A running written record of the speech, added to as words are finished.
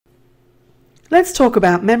Let's talk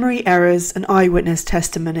about memory errors and eyewitness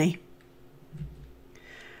testimony.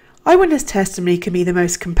 Eyewitness testimony can be the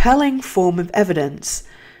most compelling form of evidence.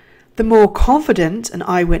 The more confident an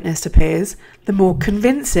eyewitness appears, the more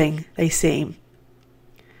convincing they seem.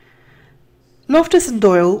 Loftus and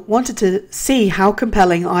Doyle wanted to see how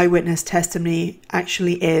compelling eyewitness testimony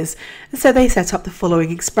actually is, and so they set up the following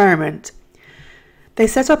experiment. They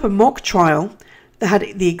set up a mock trial that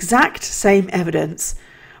had the exact same evidence,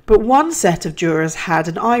 but one set of jurors had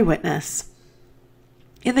an eyewitness.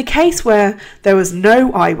 In the case where there was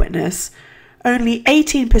no eyewitness, only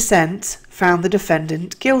 18% found the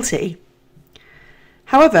defendant guilty.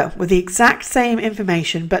 However, with the exact same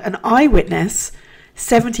information but an eyewitness,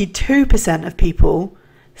 72% of people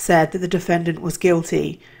said that the defendant was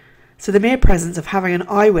guilty. So the mere presence of having an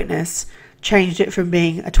eyewitness changed it from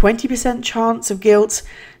being a 20% chance of guilt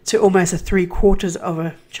to almost a 3/4 of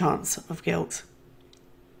a chance of guilt.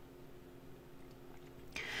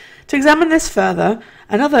 To examine this further,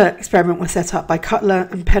 another experiment was set up by Cutler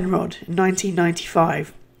and Penrod in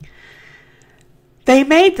 1995. They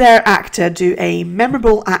made their actor do a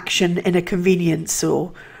memorable action in a convenience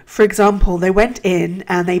store. For example, they went in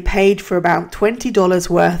and they paid for about $20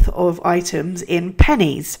 worth of items in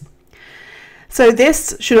pennies. So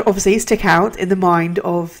this should obviously stick out in the mind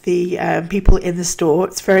of the people in the store.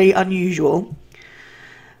 It's very unusual.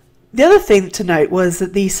 The other thing to note was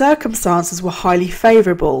that the circumstances were highly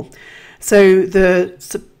favourable. So the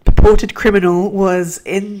purported criminal was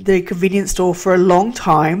in the convenience store for a long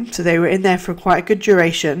time, so they were in there for quite a good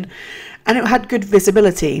duration, and it had good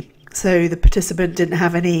visibility. So the participant didn't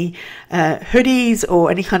have any hoodies or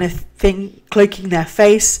any kind of thing cloaking their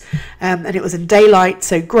face, and it was in daylight,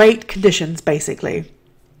 so great conditions basically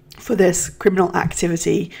for this criminal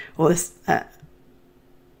activity or this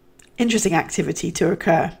interesting activity to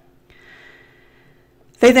occur.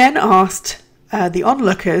 They then asked the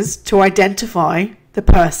onlookers to identify the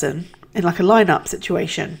person in like a lineup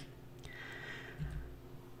situation.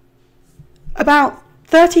 About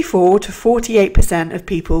 34 to 48% of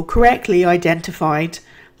people correctly identified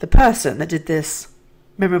the person that did this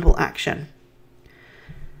memorable action.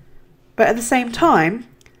 But at the same time,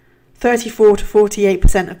 34 to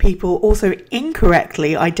 48% of people also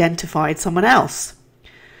incorrectly identified someone else.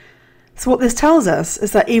 So what this tells us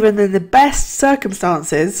is that even in the best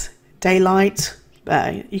circumstances, daylight,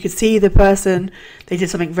 you could see the person, they did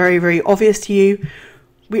something very, very obvious to you,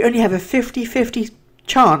 we only have a 50-50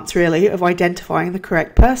 chance really of identifying the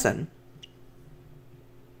correct person.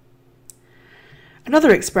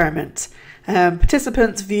 Another experiment.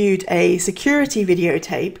 Participants viewed a security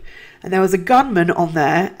videotape and there was a gunman on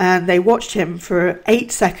there and they watched him for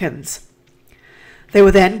 8 seconds. They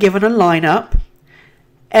were then given a lineup.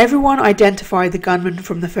 Everyone identified the gunman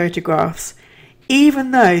from the photographs,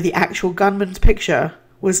 even though the actual gunman's picture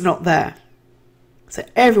was not there. So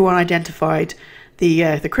everyone identified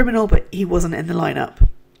the criminal, but he wasn't in the lineup.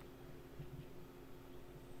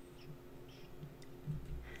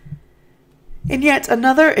 In yet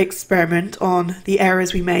another experiment on the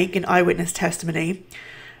errors we make in eyewitness testimony,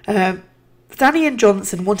 Stanley and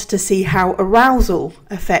Johnson wanted to see how arousal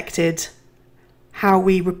affected how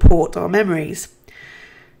we report our memories.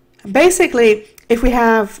 And basically, if we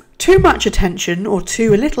have too much attention or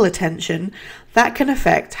too little attention, that can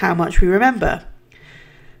affect how much we remember.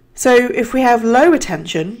 So if we have low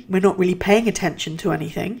attention, we're not really paying attention to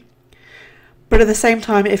anything. But at the same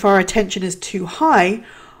time, if our attention is too high,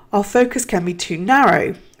 our focus can be too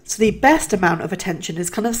narrow. So the best amount of attention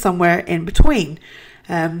is kind of somewhere in between.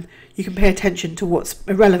 You can pay attention to what's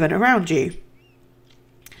irrelevant around you.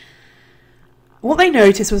 What they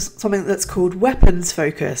noticed was something that's called weapons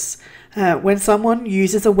focus. When someone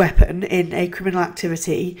uses a weapon in a criminal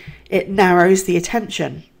activity, it narrows the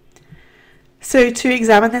attention. So to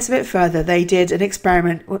examine this a bit further, they did an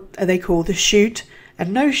experiment what they call the shoot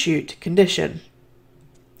and no shoot condition.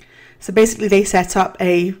 So basically they set up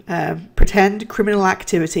a pretend criminal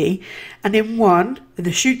activity, and in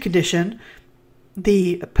the shoot condition,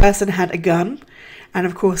 the person had a gun, and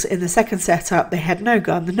of course in the second setup they had no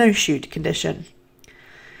gun, the no shoot condition.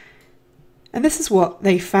 And this is what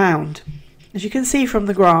they found. As you can see from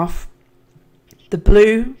the graph, the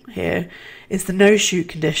blue here is the no shoot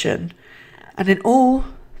condition, and in all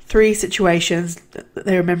three situations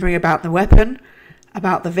they're remembering about the weapon,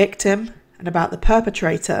 about the victim, and about the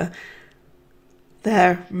perpetrator,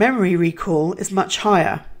 their memory recall is much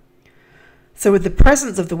higher. So with the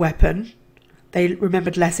presence of the weapon, they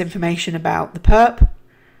remembered less information about the perp,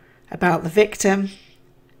 about the victim,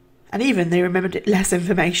 and even they remembered less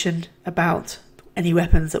information about any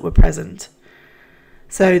weapons that were present.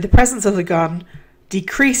 So the presence of the gun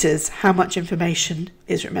decreases how much information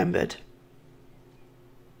is remembered.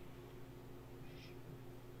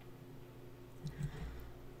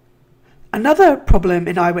 Another problem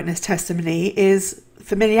in eyewitness testimony is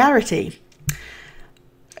familiarity.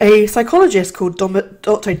 A psychologist called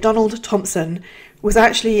Dr. Donald Thompson was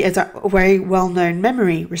actually a very well-known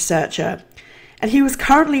memory researcher, and he was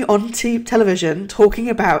currently on television talking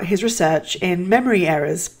about his research in memory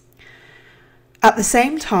errors. At the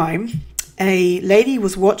same time, a lady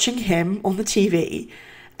was watching him on the TV,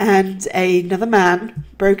 and another man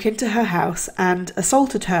broke into her house and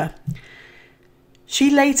assaulted her. She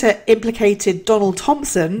later implicated Donald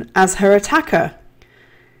Thompson as her attacker.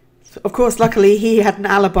 Of course, luckily, he had an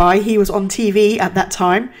alibi. He was on TV at that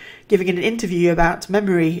time, giving an interview about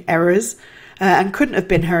memory errors, and couldn't have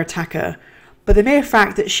been her attacker. But the mere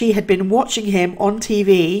fact that she had been watching him on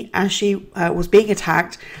TV as she was being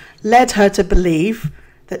attacked led her to believe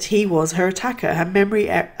that he was her attacker. Her memory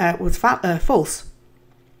was false.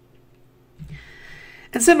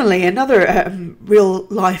 And similarly, another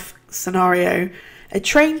real-life scenario, a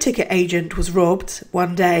train ticket agent was robbed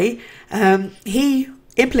one day. He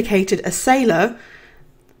implicated a sailor,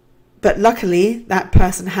 but luckily that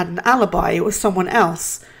person had an alibi. It was someone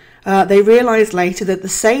else. They realised later that the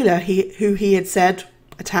sailor who he had said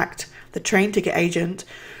attacked the train ticket agent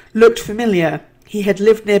looked familiar. He had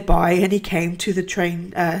lived nearby and he came to the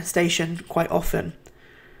train station quite often.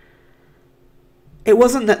 It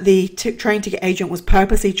wasn't that the train ticket agent was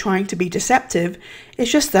purposely trying to be deceptive.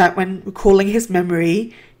 It's just that when recalling his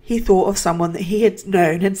memory, he thought of someone that he had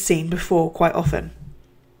known and seen before quite often.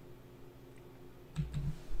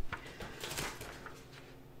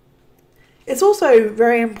 It's also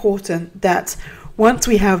very important that once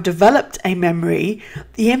we have developed a memory,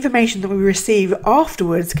 the information that we receive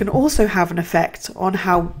afterwards can also have an effect on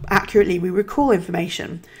how accurately we recall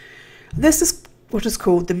information. This is what is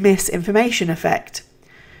called the misinformation effect.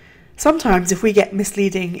 Sometimes if we get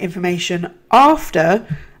misleading information after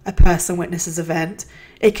a person witnesses an event,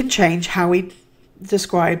 it can change how we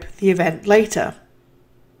describe the event later.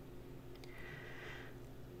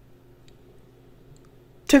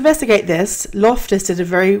 To investigate this, Loftus did a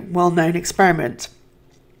very well-known experiment.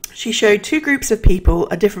 She showed two groups of people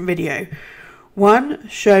a different video. One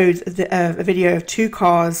showed a video of two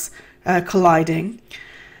cars colliding,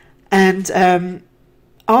 and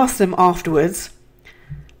asked them afterwards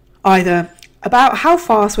either about how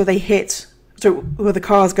fast were the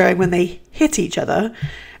cars going when they hit each other,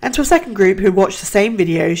 and to a second group who watched the same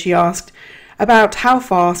video, she asked about how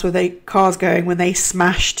fast were the cars going when they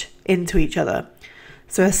smashed into each other.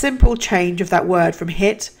 So a simple change of that word from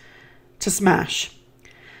hit to smash.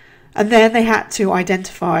 And then they had to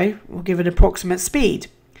identify or give an approximate speed.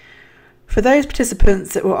 For those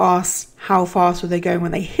participants that were asked how fast were they going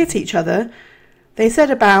when they hit each other, they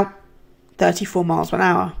said about 34 miles per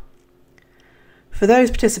hour. For those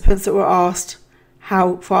participants that were asked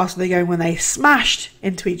how fast were they going when they smashed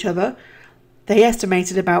into each other, they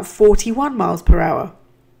estimated about 41 miles per hour.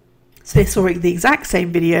 So they saw the exact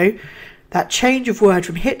same video. That change of word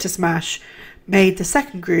from hit to smash made the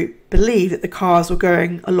second group believe that the cars were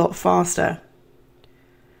going a lot faster.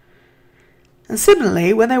 And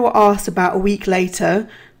similarly, when they were asked about a week later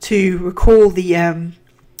to recall the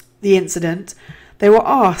incident, they were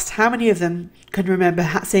asked how many of them can remember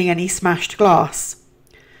seeing any smashed glass.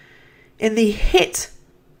 In the hit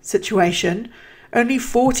situation, only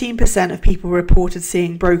 14% of people reported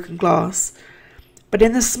seeing broken glass. But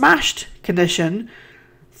in the smashed condition,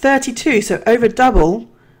 32%, so over double,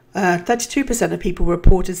 32% of people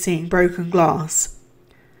reported seeing broken glass.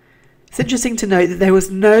 It's interesting to note that there was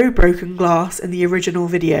no broken glass in the original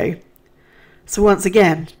video. So once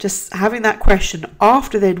again, just having that question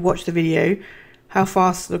after they'd watched the video, how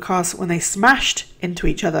fast the cars when they smashed into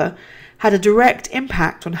each other, had a direct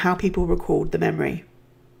impact on how people recalled the memory.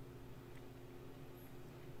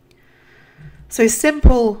 So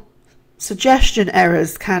simple suggestion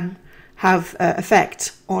errors can have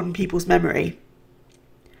effect on people's memory.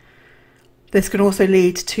 This can also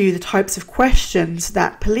lead to the types of questions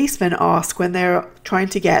that policemen ask when they're trying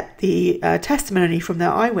to get the testimony from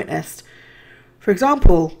their eyewitness. For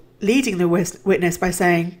example, leading the witness by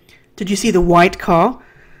saying, "Did you see the white car?"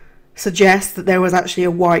 suggests that there was actually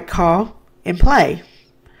a white car in play.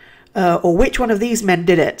 Or which one of these men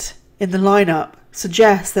did it in the lineup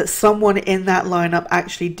suggests that someone in that lineup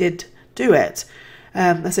actually did do it.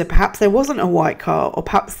 So perhaps there wasn't a white car, or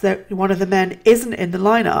perhaps one of the men isn't in the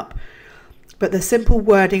lineup. But the simple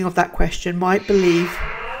wording of that question might believe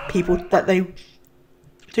people that they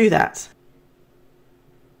do that.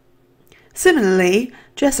 Similarly,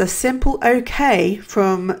 just a simple okay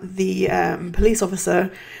from the police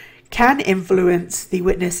officer can influence the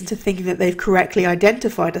witness into thinking that they've correctly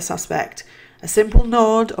identified a suspect. A simple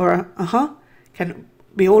nod or a uh-huh can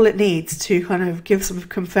be all it needs to kind of give some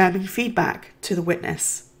confirming feedback to the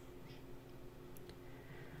witness.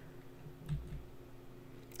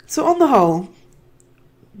 So on the whole,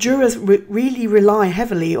 jurors really rely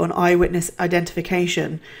heavily on eyewitness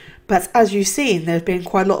identification, but as you've seen, there's been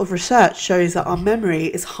quite a lot of research shows that our memory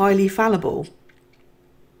is highly fallible.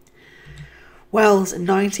 Wells in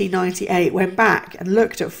 1998 went back and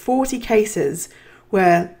looked at 40 cases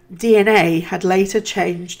where DNA had later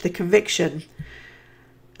changed the conviction.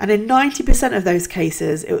 And in 90% of those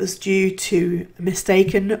cases, it was due to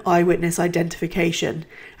mistaken eyewitness identification.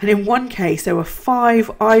 And in one case, there were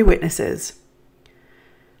 5 eyewitnesses.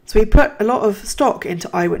 So we put a lot of stock into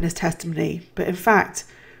eyewitness testimony, but in fact,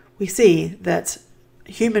 we see that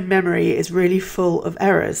human memory is really full of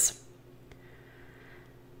errors.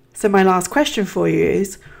 So my last question for you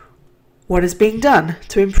is, what is being done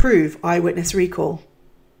to improve eyewitness recall?